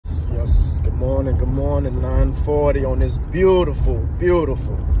morning, 9:40 on this beautiful,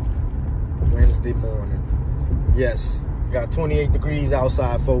 beautiful Wednesday morning. Yes, got 28 degrees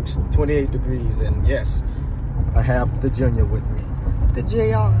outside, folks, 28 degrees, and yes, I have the Junior with me, the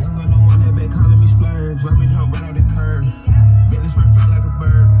JR.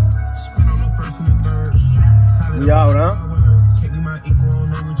 We out, huh?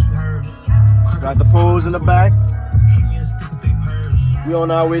 Got the poles in the back. We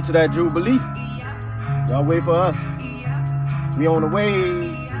on our way to that Jubilee. Y'all wait for us. We on the way.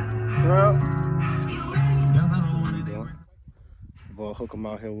 Huh? Boy, hook him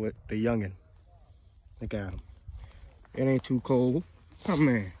out here with the youngin'. Look at him. It ain't too cold. Oh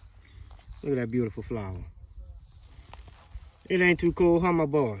man. Look at that beautiful flower. It ain't too cold, huh, my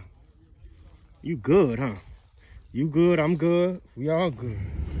boy? You good, huh? You good, I'm good. We all good.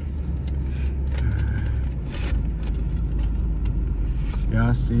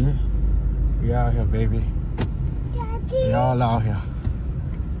 Y'all see it? We out here, baby. Daddy. We all out here.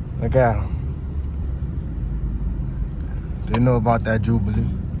 Look at them. They know about that Jubilee.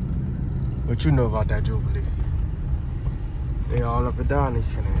 What you know about that Jubilee? They all up and down these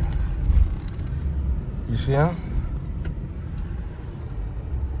shenanigans. You see them?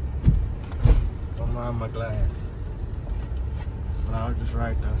 Don't mind my glass. But I was just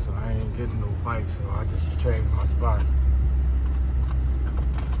right there, so I ain't getting no bite, so I just changed my spot.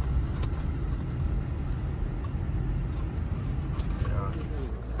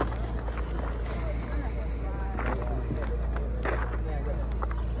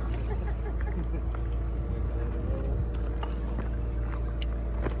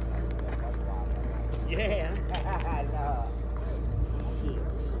 Yeah, I know.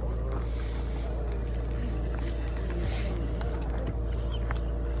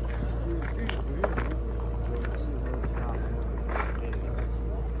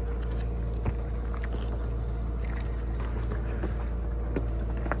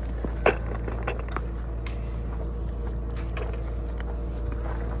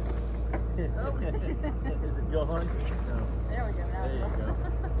 Is it your honey? No. There we go. Now There you go.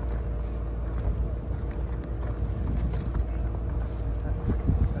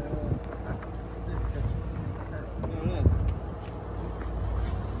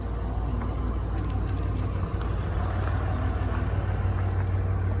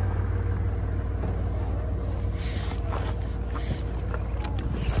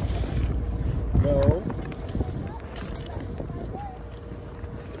 No.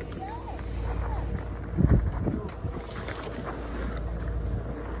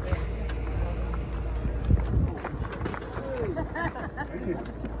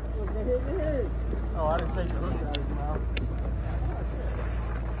 Oh, I didn't take the hook out of his mouth.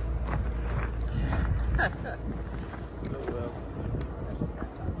 Oh, well.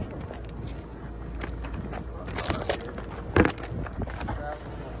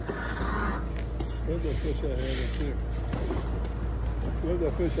 Where's that fish I had up there? Where's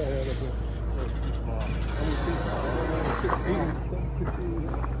that fish I had up there? That's too small.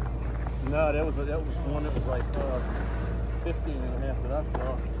 No, that was one that was like 15 and a half that I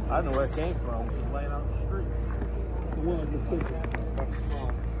saw. I don't know where it came from. It was laying out in the street. The one in the fish.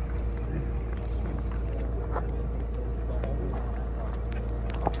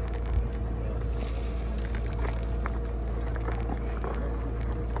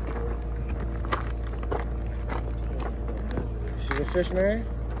 See the fish, man?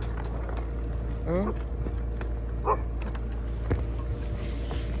 Huh?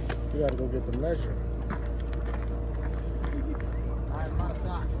 You gotta go get the measure. I'm out of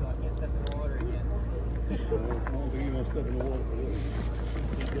socks, so I can't step in the water again. I don't think you're going to step in the water for this.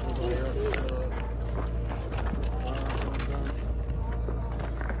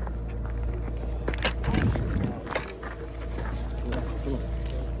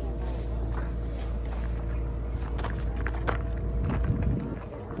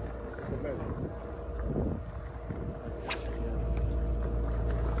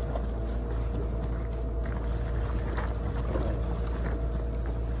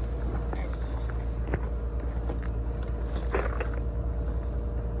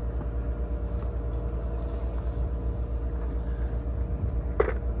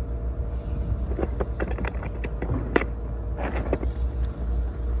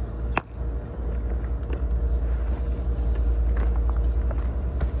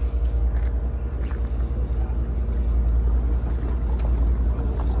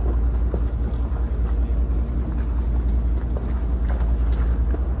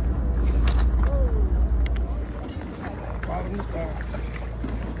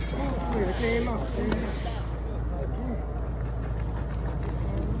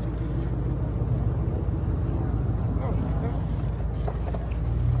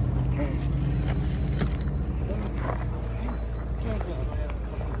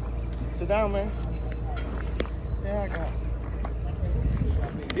 down, man. Yeah, I got it.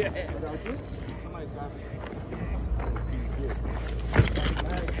 Yeah.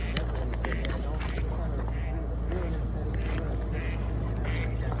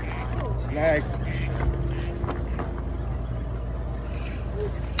 Snag.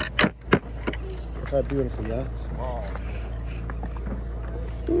 Look how beautiful, y'all. Small.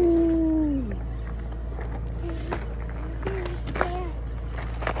 Ooh.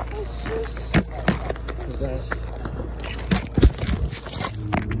 What's that?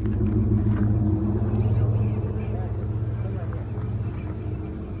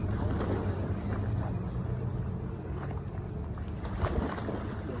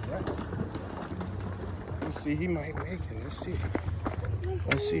 Let's see, he might make it. Let's see.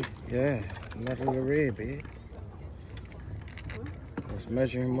 Let's see. Yeah, another little red, babe. Let's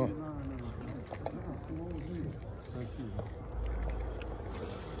measure him up.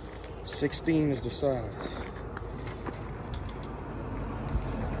 16 is the size.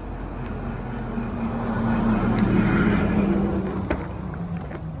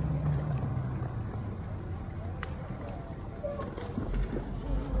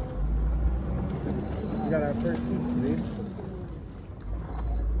 You gotta have 13, babe.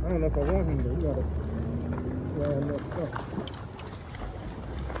 I don't know if I want him, but we gotta have enough stuff.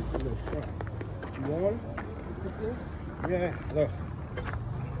 A little shot. You want him? 16? Yeah, look.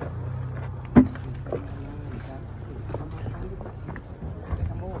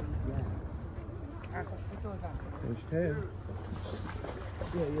 There's 10.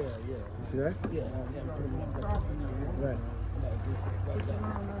 Yeah. See that? Yeah. Right.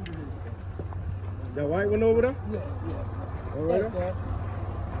 That white one over there? Yeah. All right. Thanks, Dad.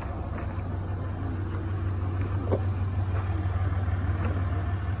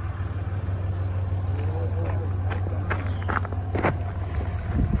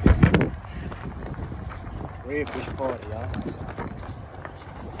 Redfish party, y'all.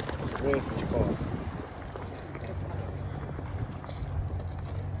 Redfish party.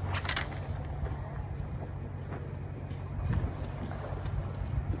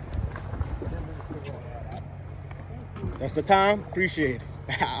 That's the time? Appreciate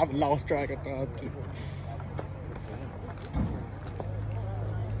it. I've lost track of time too.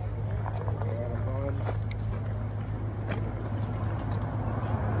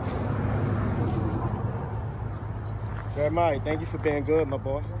 Jeremiah, thank you for being good, my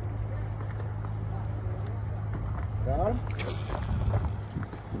boy. Got him?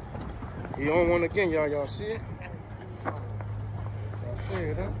 He on one again, y'all. Y'all see it? Y'all see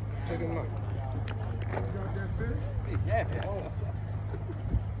it, huh? Check him out. Yeah.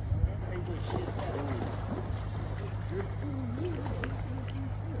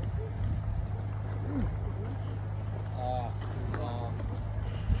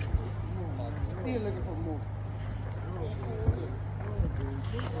 Still looking for more.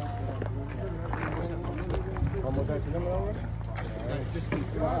 Almost at the limit already? I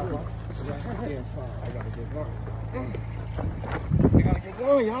gotta get one. We gotta get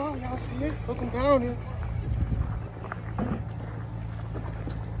going, y'all. Y'all see it? Hook him down here.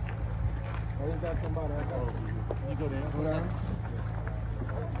 I just got somebody I got. You go there. Go down.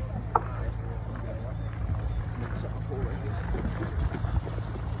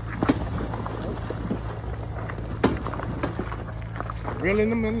 Reeling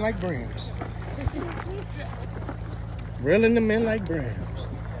them in like brams. Reeling them in like brams.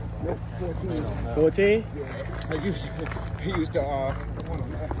 Nope, 14. 14? Yeah. I used to one of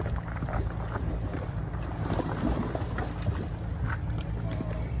them.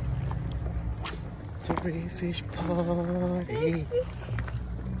 It's a Redfish party.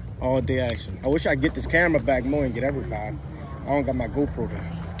 All day action. I wish I'd get this camera back more and get everybody. I don't got my GoPro there.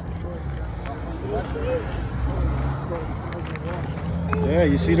 Yeah,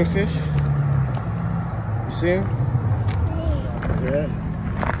 you see the fish? You see him? Yeah.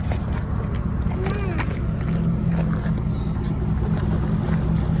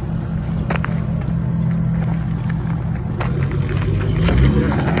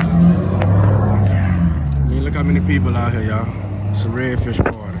 I mean, look how many people out here, y'all. It's a Redfish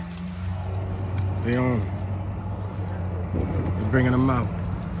party. They on. They're bringing them out.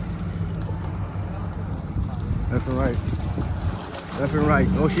 Left and right. Left and right.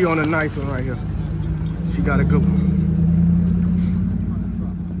 Oh, she on a nice one right here. She got a good one.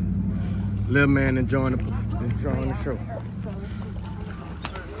 Little man enjoying the show.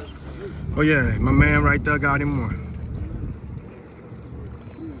 Oh yeah, my man right there got him one.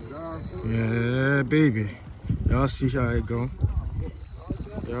 Yeah, baby. Y'all see how it go.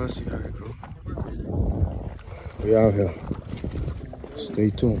 Y'all see how it go. We out here. Stay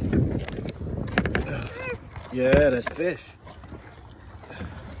tuned. Yeah, that's fish.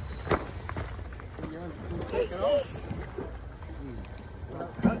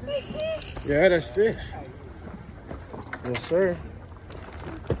 Yeah, that's fish. Yes, sir.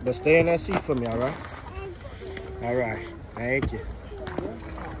 But stay in that seat for me, all right? All right. Thank you.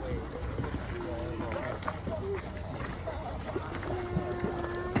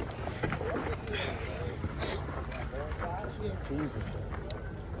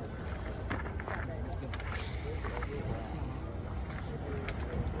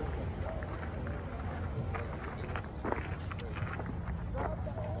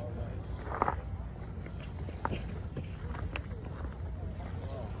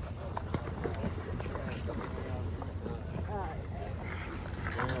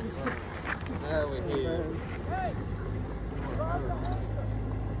 Now we're here.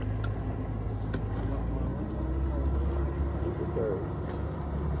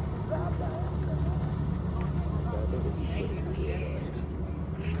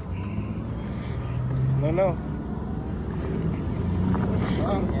 No.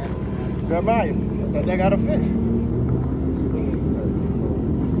 Jeremiah, that they got a fish.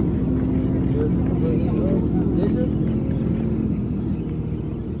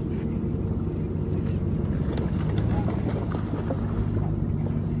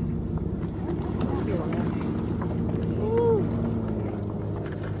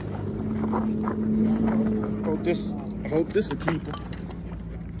 I hope this a keeper.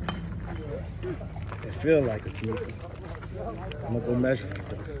 It feel like a keeper. I'm gonna go measure it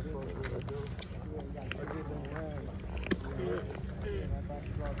though.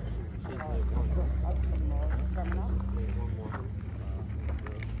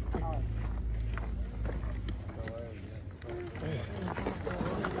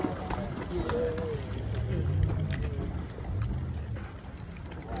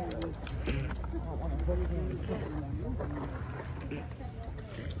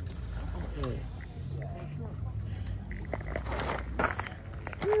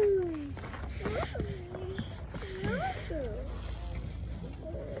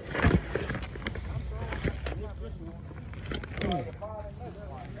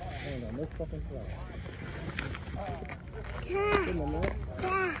 No fucking fly. Come on, man.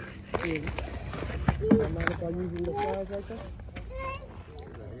 You don't mind if I use the flies like that?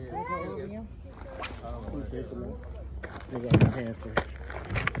 Okay, come on. Let me get my hand first.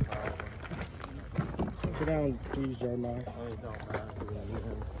 Sit down, please, Jeremiah.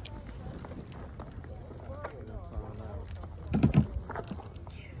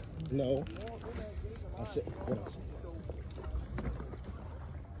 No. I said, what else?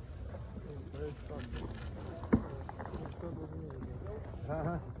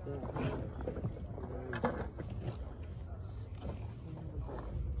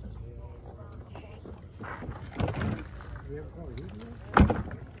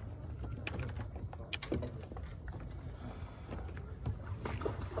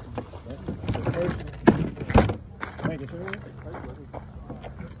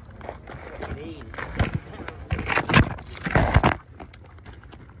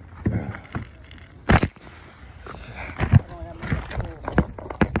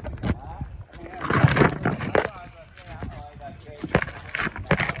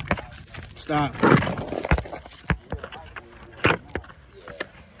 Stop.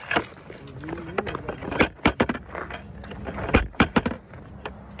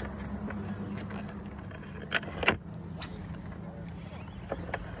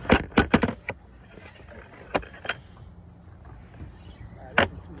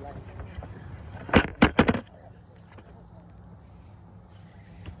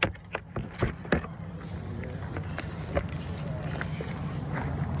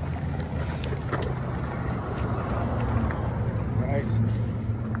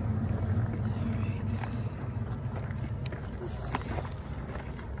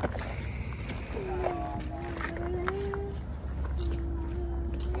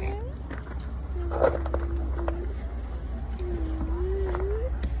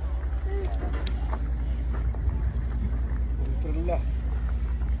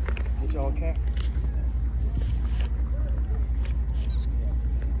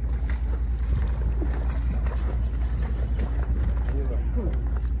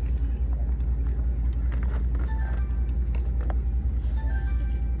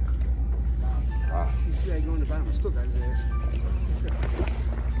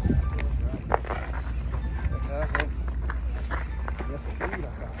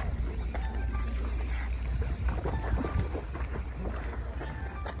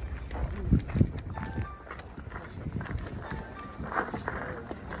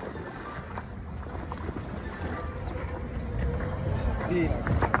 You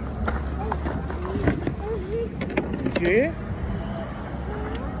see it?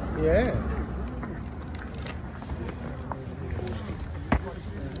 Yeah.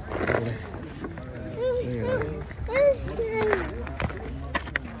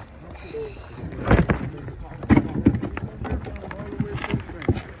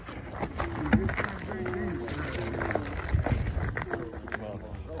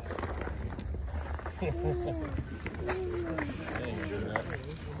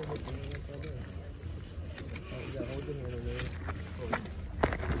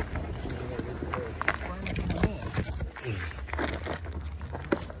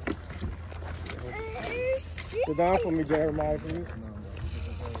 Sit down for me, Jeremiah, please.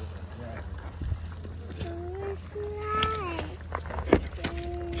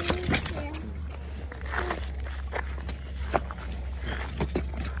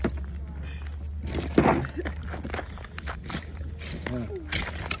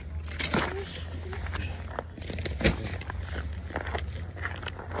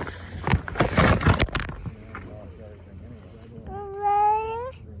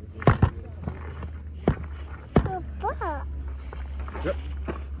 Yep.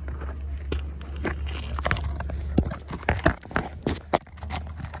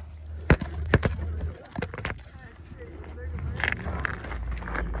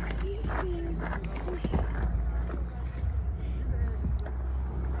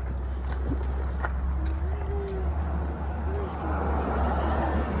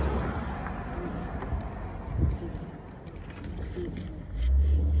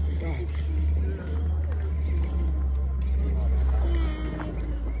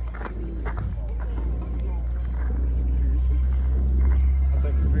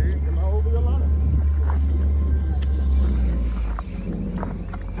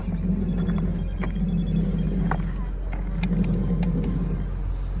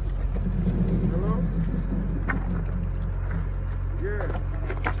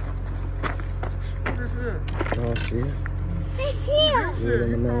 Oh, see?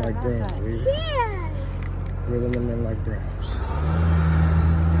 Reeling them in like grams. Reeling them in like grams.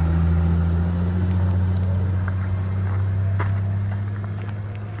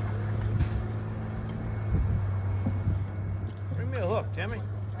 Bring me a hook, Timmy.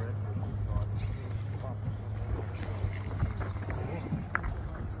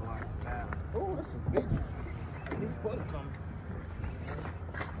 Oh, this is big.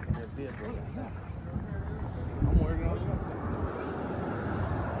 I'm working on it.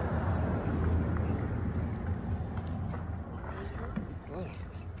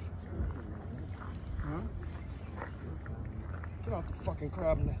 Huh? Get off the fucking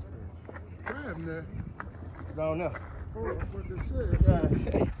crab net. Crab net? Down there. Oh, that's what they said.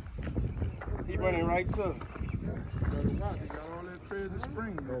 Yeah. He running right to. Got a lot. They got all that crazy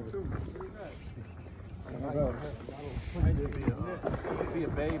spring there, too. Be a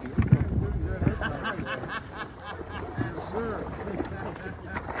baby. Yes, sir.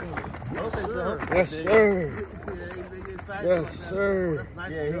 Yes, sir. Yes, sir. Yeah,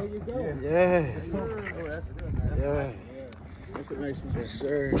 here you go. Yeah. Yeah. Yeah. That's a nice one. Yes,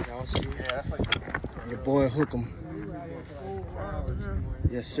 sir. Y'all see? Yeah, that's like Your boy hook 'em. 4, 5 of them.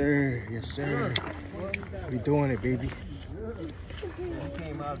 Yes, sir. Yes, sir. We doing it, baby. you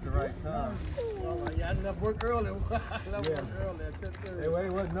came out at the right time. Well, yeah, I left work early. Hey, well,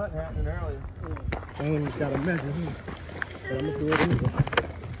 it wasn't nothing happening earlier. Someone's got a measure here. But I'm gonna do it anyway.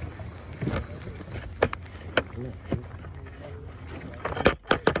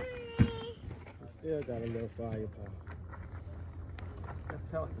 Still got a little firepower. Just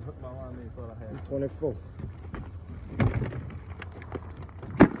tell it to hook my line. They thought I had. 24.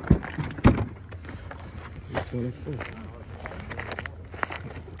 He's 24.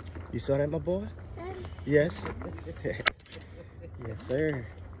 You saw that, my boy? Yes. Yes, sir.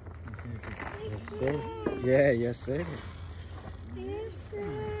 Yes, sir. Yeah, yes, sir.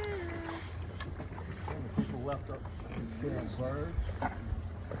 People left up damn birds.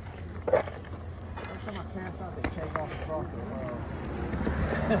 Every time I pass out, they take off across the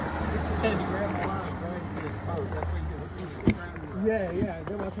and he grabbed my line and dragged me to his boat. That's what he did. Yeah, yeah.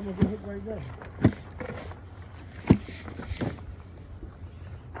 Then I come and get hooked right there.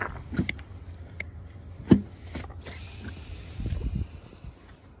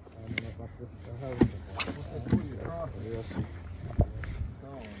 We'll see.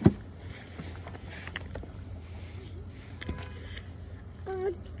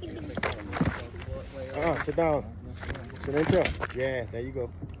 Sit down. Sit in there. Yeah, there you go.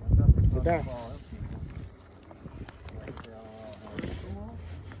 Sit down.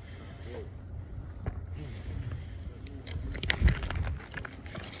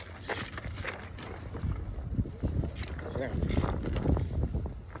 Yeah.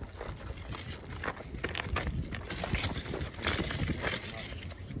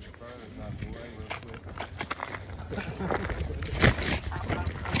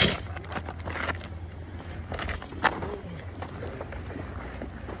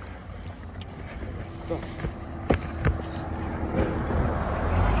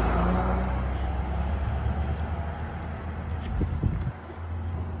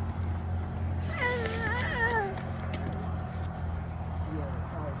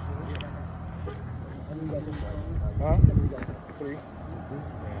 Huh? 3. You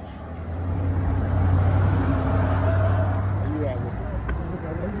at with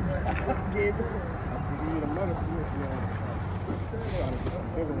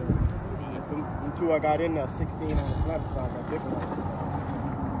them 2 I got in there, 16 on the flat side, that big one.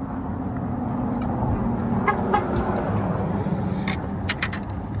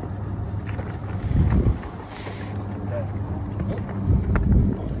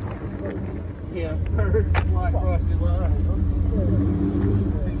 Yeah, birds fly across your line.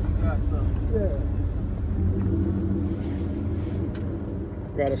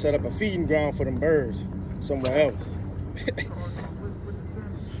 Gotta set up a feeding ground for them birds somewhere else.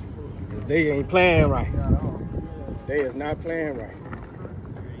 They ain't playing right. They is not playing right.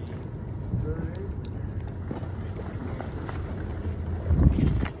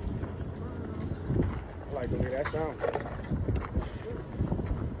 I like the way that sounds.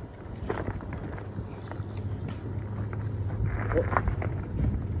 Okay.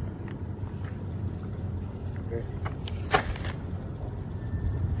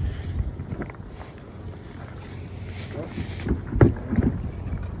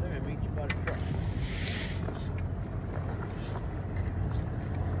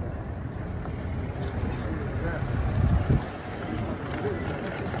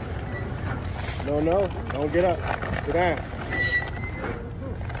 No, don't get up. Sit down.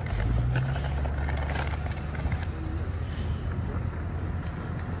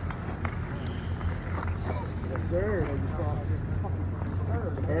 Yes, sir.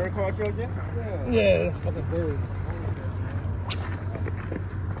 The bird caught you again? Yeah, that fucking bird.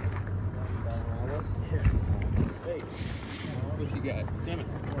 Hey, what you got? Salmon.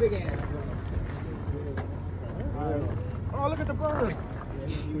 Big ass. Oh, look at the bird.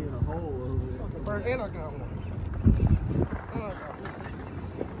 You in a hole over there. The bird, and I got one.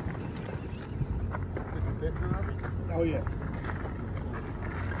 Took a picture of it? Oh, yeah.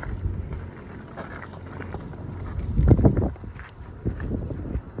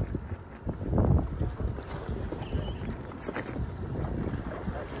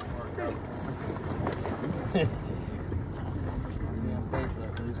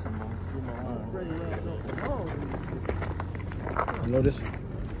 I know this.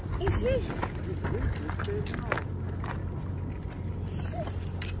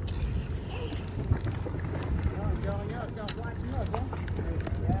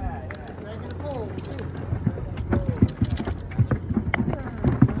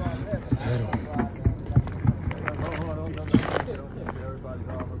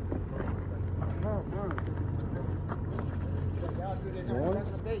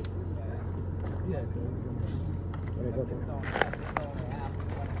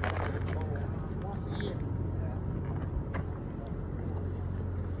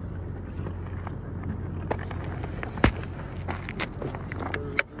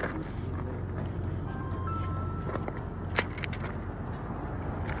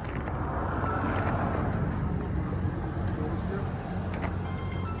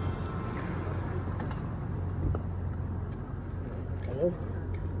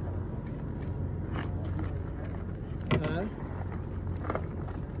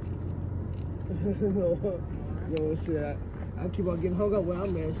 Hello? Huh? Yo, shit. I keep on getting hung up where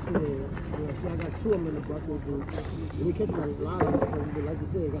I'm at. Shit. I got 2 of them in the bucket, dude. And we catch them a lot of them, but like you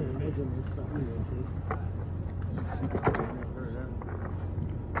said, got to measure them and stuff, you know, shit.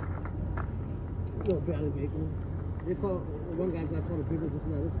 You know, barely making them. They call, one guy got called a big one just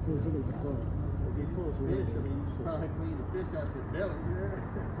now. This is the first one I saw. If you pull a fish, I mean, you should probably clean the fish out the belly.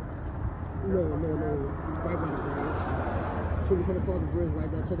 No. Right by the bridge. So we come across the bridge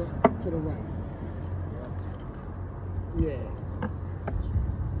right there to the right. Yeah.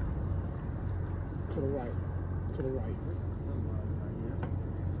 To the right.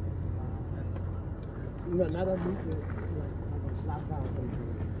 No, not on me. Like slap down something.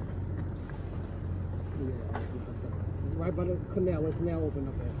 Yeah. Right by the canal, where the canal opened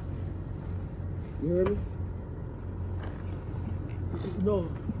up there. You heard me? No,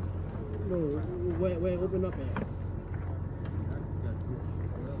 where it opened up at.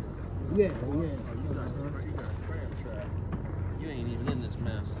 Yeah. Yeah. You got a cram track. You ain't even in this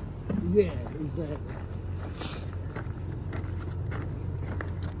mess. Yeah, exactly.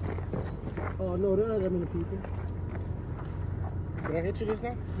 Oh no, there aren't that many people. Did I hit you this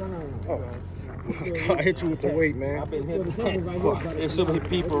time? No. Oh. I hit you with the weight, man. I've been hit. Fuck. There's so many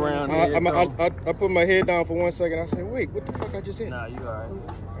people around here. I put my head down for 1 second. I said, wait, what the fuck I just hit? Nah, you alright.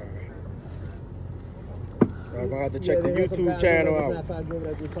 I'm gonna have to check the YouTube channel out. I'm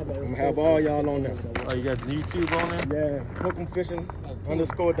gonna have all y'all on there. Oh, you got the YouTube on there? Yeah, Hook'em Fishing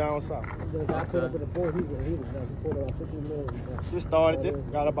 _ down south. I put up in the board, he was put about 15 million. Just started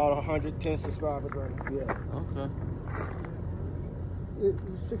it. Got about 110 subscribers right now. Yeah. Okay.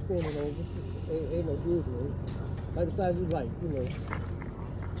 It's 16 and over. Ain't no good, man. Like besides, you like, you know.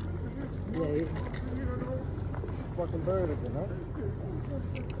 Yeah. Fucking bird again, huh?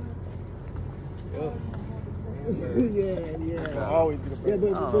 Yeah. I'll always be the bird. Yeah, but I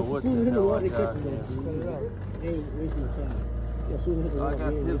don't know as soon as you hit the water, they catch what them. They ain't wasting your time. Yeah, as soon as you hit the I water,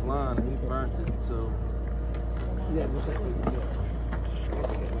 got his line and he burnt it, so. Yeah, just like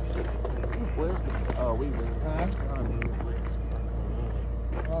Where's the. Oh, we went.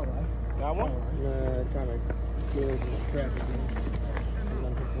 all right. Got one? Nah, trying to kill this traffic again.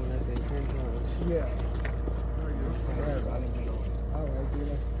 Yeah. All right,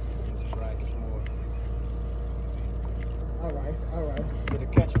 dealer. All right. Get a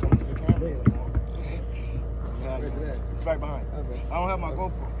catch coming to the camera. Where's it at? It's right behind. Okay. I don't have my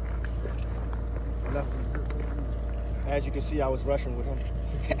GoPro. As you can see, I was rushing with him.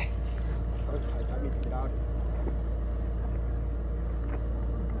 I need to get out of here.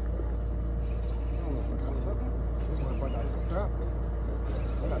 I don't know if I got something. This is like a trap.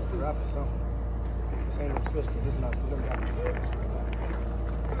 I got a trap or something. This ain't no fish, but this is not for them guys.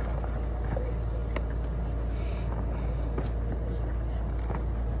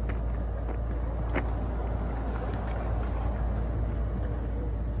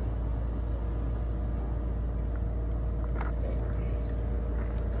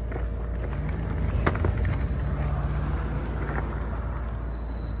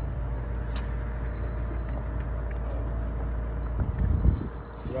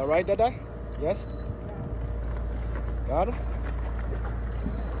 You all right, Dada? Yes? Got him?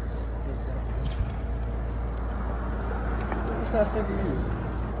 What's that second you?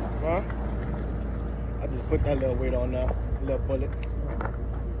 Huh? I just put that little weight on now. Little bullet.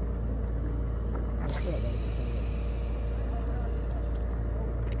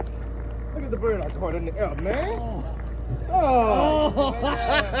 Look at the bird I caught in the air, man. Oh,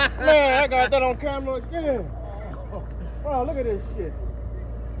 man, I got that on camera again. Bro, look at this shit.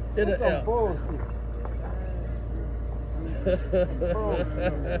 That's some bullshit.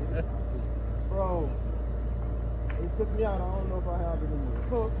 Bro, it took me out. I don't know if I have it in the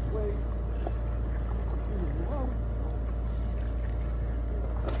hook. Wait.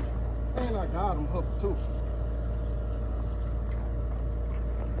 And I got him hooked too.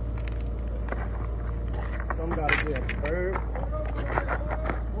 Some gotta be a bird.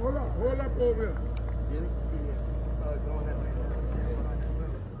 Hold up over here. Get it? Yeah. So going that way.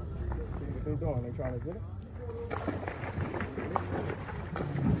 What they doing? They trying to get it?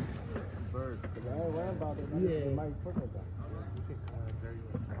 Bird. Cause I ain't worried about it. Yeah. It might put it down.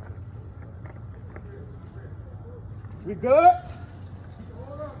 We good?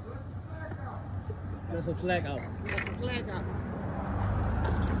 That's a flag out. That's a flag out.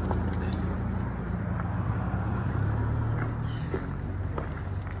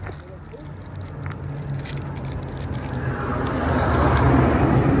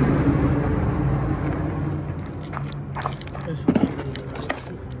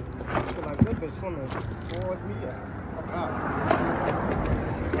 Towards me,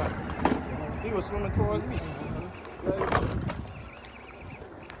 he was swimming towards me.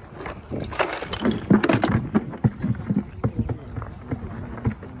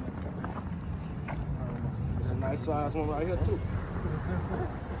 There's a nice size one right here too.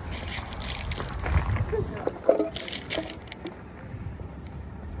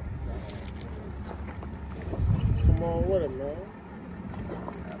 Come on with him, man.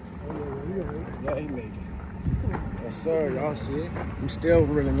 Yeah, he made it. Yes, sir. Y'all see it? I'm still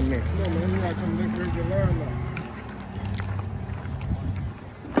reeling him in. No, man, you gotta come back raise your line now.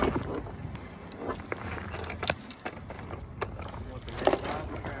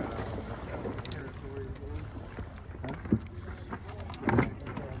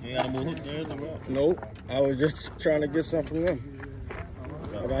 You got more hook there as well? Nope. I was just trying to get something from them.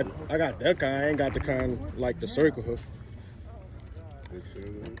 I got that kind. I ain't got the kind like the circle hook.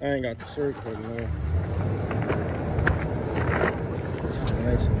 I ain't got the circle hook, man.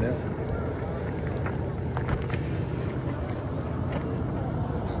 Nice, yeah.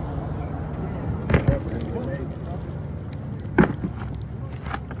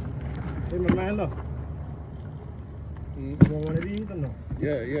 man, look. You want one of these or no?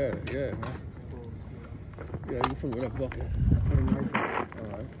 Yeah, man. Yeah, you from with a bucket. Put them right there. All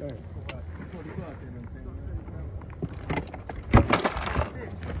right, thanks.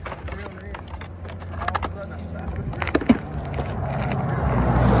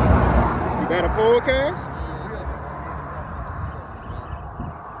 You got a pole cast?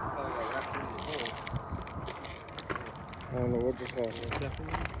 I don't know what this was.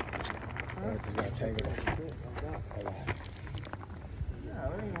 I just got tangled up. Yeah, I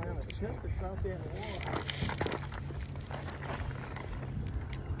ain't gonna trip. It's out there in the water.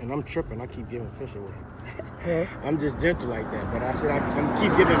 And I'm tripping. I keep giving fish away. I'm just gentle like that. But I said I'm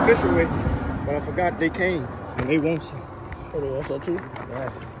keep giving fish away. But I forgot they came and they want some. Oh, they also too?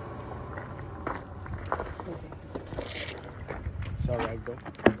 Yeah. It's all right, bro.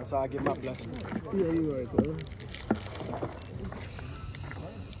 That's how I get my blessing. Yeah, you right, bro.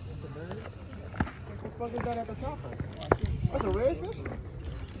 What the fuck is that at the top of? That's a redfish?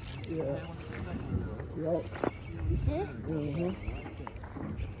 Yeah. Yo. You see it? Mm-hmm.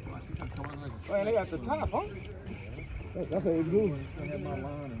 Man, they got the top, huh? That's how you do. Put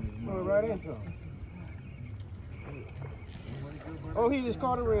it right into him. Oh, he just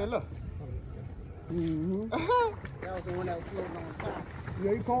caught a red, look. Mm-hmm. That was the one that was floating on top.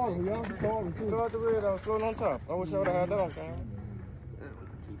 Yeah, you caught him, yeah. You caught him too. caught the red that was floating on top. I wish I would have had that on camera.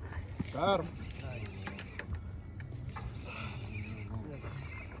 Got him.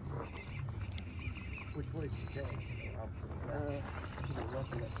 Which way did you go?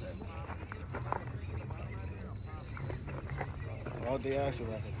 All day action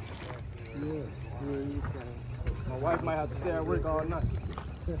right here. Yeah. My wife might have to stay at work all night.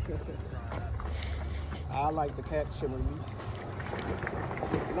 I like the catch shimmer meat.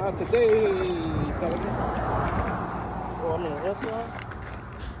 Not today, Pelican. Oh, I'm in the restaurant?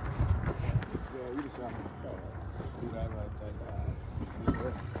 Yeah, you just got to do that right there.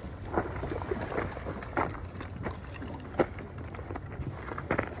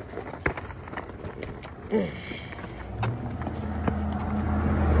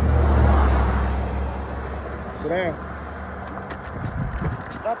 Sit down.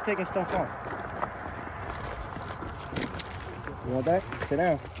 Stop taking stuff off. You want that? Sit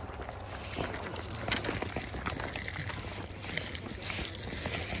down.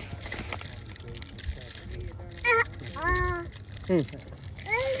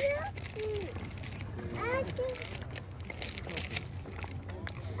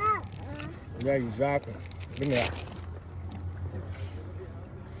 Yeah, exactly. Give me that.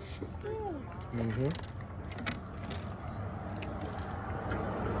 Mm-hmm.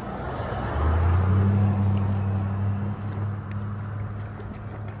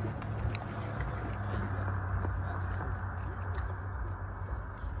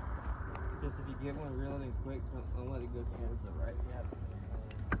 Just if you get one real and quick, don't let it go towards the right.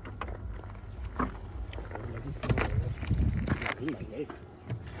 He might make it.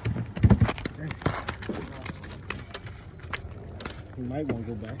 He might want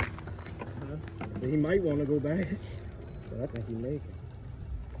to go back. So he might want to go back. But I think he make it.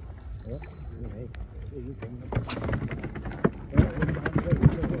 Yep, he make it.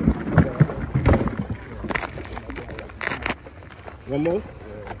 One more?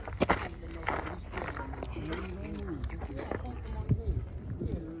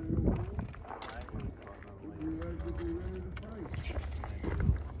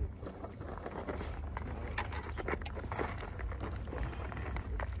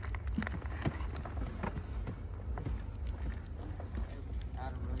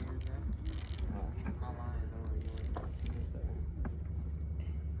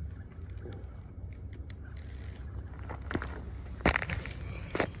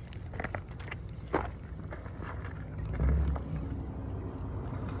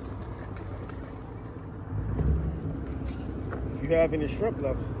 If you have any shrimp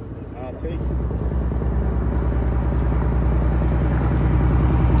left, I'll take it.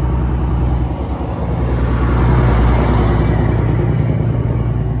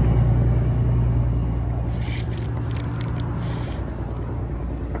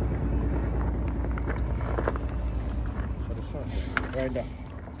 For the shrimp, right there.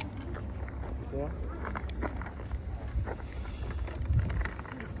 You see him?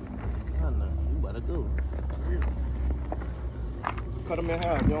 I know. You better go. Cut them in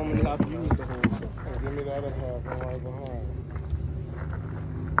half. You don't really have to use the whole shrimp. Give me the other half. I'm right behind.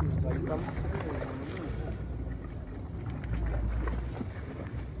 Like, come.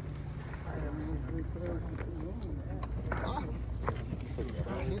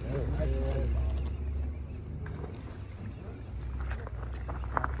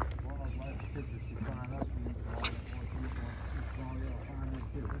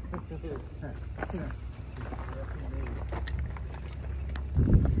 Look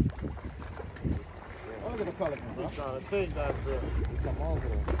at the pelican, bro. He's trying to take that bill. Come on,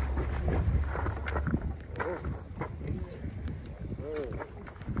 bro.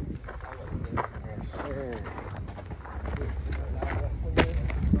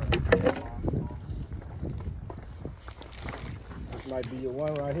 This might be your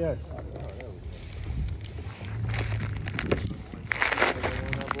one right here.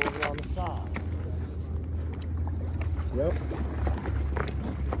 On the side. Yep.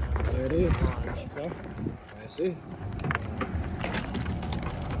 There it is. That's it.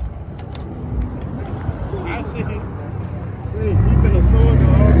 I see. See, he been a soldier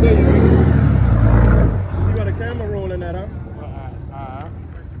all day, man. You got a camera rolling that, huh?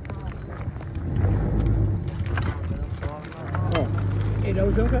 Oh. Hey,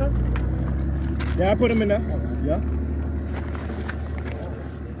 those your car? Yeah, I put him in there. Yeah.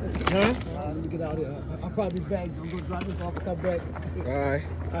 Huh? Let me get out here. I'll probably be back. I'm going to drive this off and come back. All right.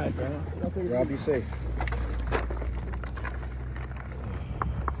 All right, fam. Y'all be safe.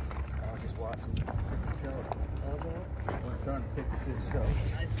 I'm just watching the show. I'm trying to pick this show.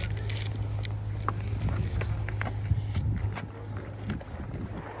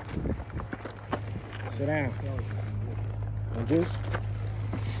 Sit down. Want juice?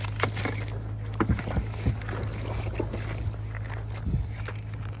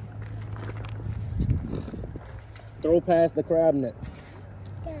 Throw past the crab net.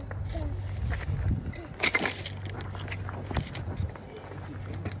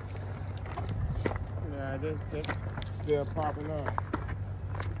 Yeah, this still popping up.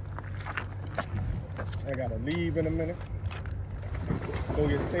 I gotta leave in a minute. Go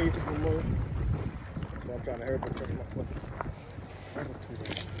get stage for more. So I'm trying to hurry up and check my foot.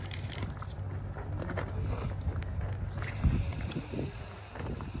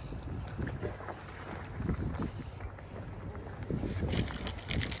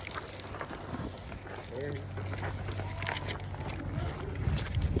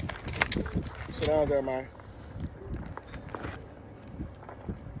 Sit down there, man.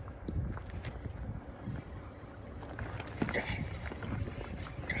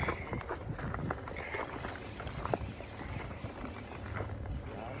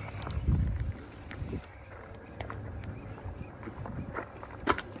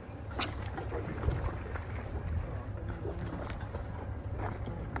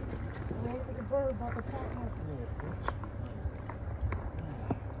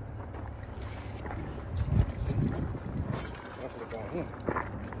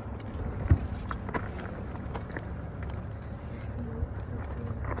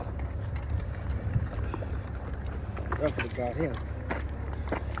 Definitely got him.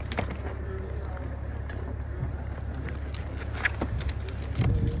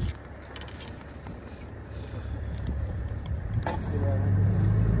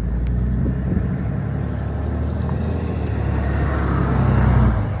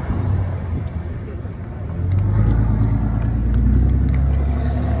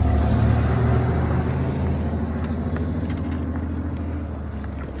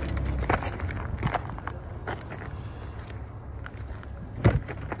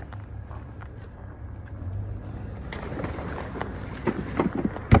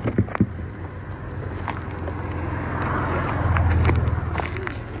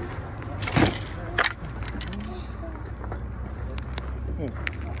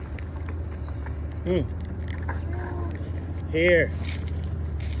 Here.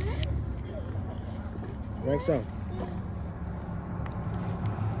 Like so.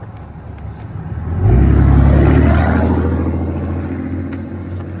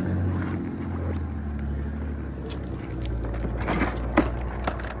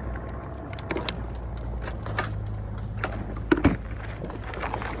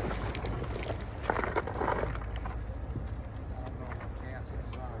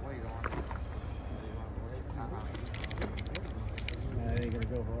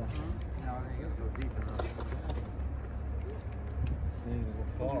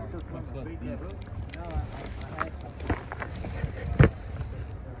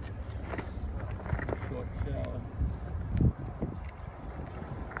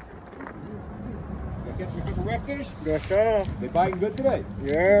 Redfish? Yes, sir. They biting good today?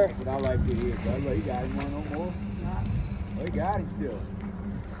 Yeah. But I like to hear, brother. You got him one no more? Oh, you got him still.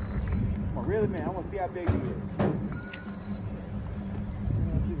 Come on, really, man. I want to see how big he is.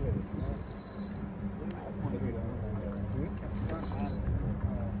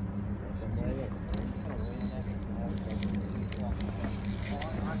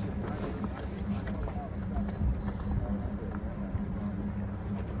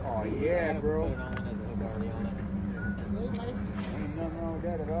 Oh, Oh yeah, bro. Ain't nothing wrong with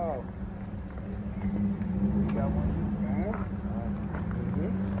that at all. You got one?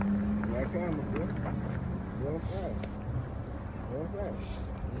 Right camera, bro. Real fast. Real fast.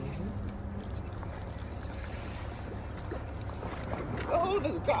 Oh,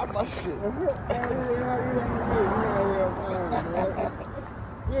 this got my shit.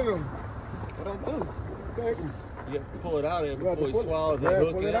 Get him. What I do? Take him. You have to pull it out of there You have before to he pull it. swallows the Yeah, hook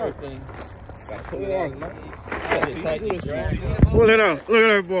pull and it out. everything. Gotta Pull pull it it out. out. Tight. Pull it out. Look at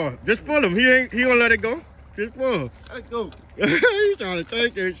that boy. Just pull him. He gonna let it go. Just pull. Let it go. He's trying to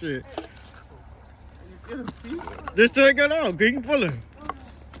take that shit. Get him, see? Just take it out. He can pull it.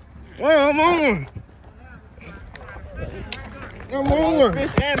 Oh, I'm on one. I'm on one.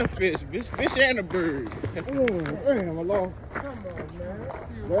 Fish and a fish. Fish and a bird. Oh, damn, I lost. Come on,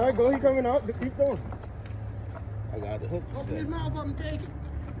 man. There I go. He coming out. Keep going. I got the hook. Open his mouth up and take it.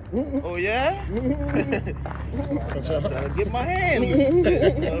 Oh, yeah? I'm trying to get my hand.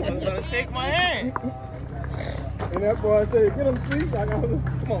 I'm trying to shake my hand. And that boy said, get him, see? I got him.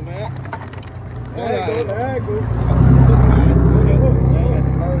 Come on, man. There I go. There I go.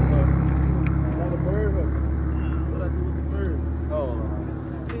 Another bird hook. What I do with the bird? Oh,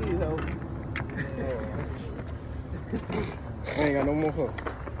 please help. I ain't got no more hook.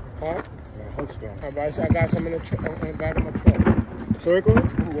 Huh? Yeah, hook's gone. I got some in the back of my truck. Circle?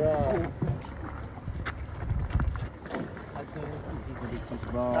 Yeah.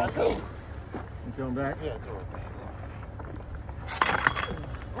 You coming back? Yeah,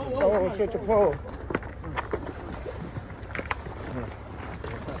 Oh, shit, your pole.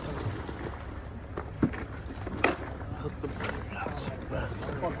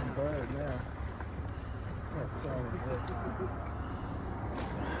 fucking bird now.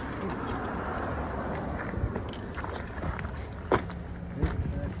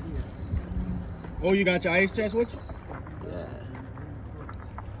 Oh, you got your ice chest with you? Yeah.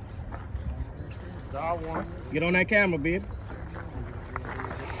 Got one. Get on that camera, babe.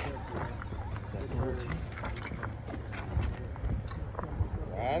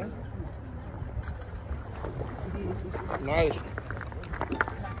 Got it? Nice.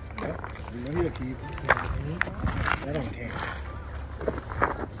 You know he'll keep. That don't count.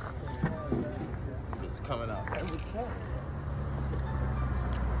 It's coming out.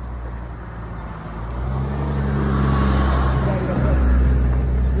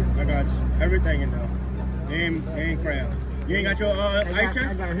 I got everything in there. Game crab. You ain't got your ice chest?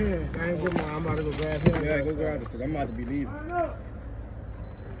 I got his. I ain't getting one. I'm about to go grab him. Yeah, go grab it, because I'm about to be leaving.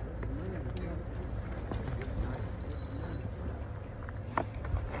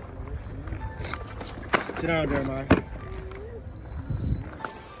 Sit down, Jeremiah.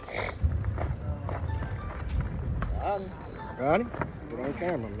 Got him? Get on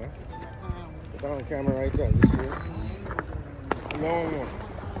camera, man. Get on camera right there. You see it? Long one.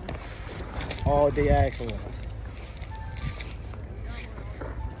 All day action with him.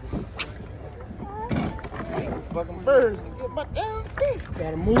 Fucking birds to get my damn fish.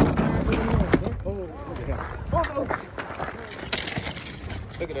 Gotta move. Oh, look at that. Oh, no.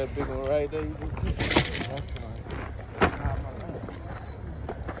 Look at that big one right there. You just see.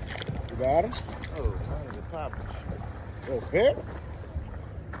 You got him? Oh, that is a pop. Oh, pet?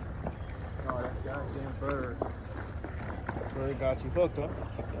 Oh, that goddamn bird. Bird got you hooked up.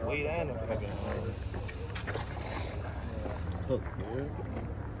 Just took the weight and the fucking hook, dude.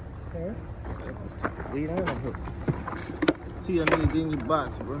 Okay. Weight and the hook. See, I need in your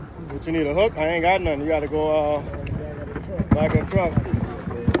box, bro. What you need, a hook? I ain't got nothing. You gotta go back in the truck.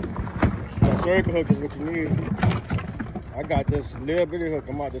 That circle hook is what you need. I got this little bitty hook.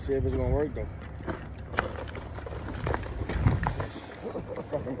 I'm about to see if it's gonna work though. What a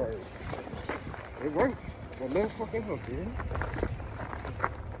fucking bird. It worked. That little fucking hook, dude.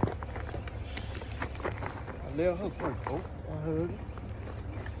 A little hook worked, folks. I heard it.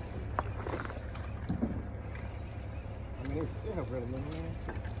 I mean, they have really man.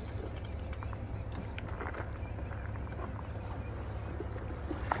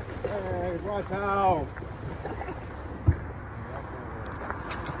 Hey, watch out.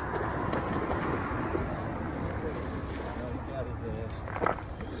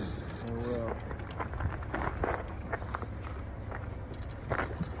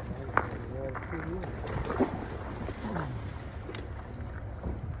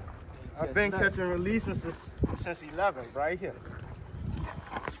 I've been catching releases since 11, right here.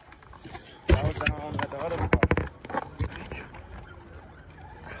 I was down at the other part.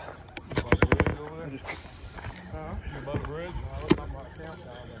 Above the bridge? I was talking about camp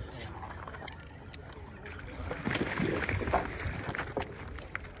down there.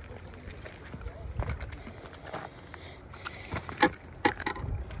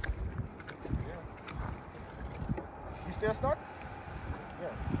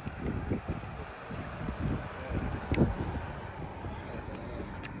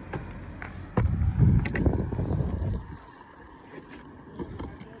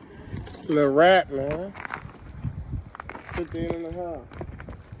 Little rat, man. 15.5.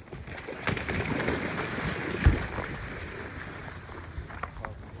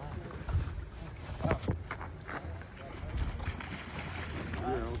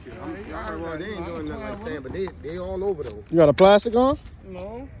 Well, they ain't doing nothing like saying, but they all over though. You got a plastic on?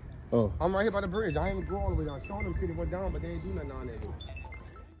 No. Oh. I'm right here by the bridge. I ain't even go all the way down. Showing them see they went down, but they ain't do nothing on there.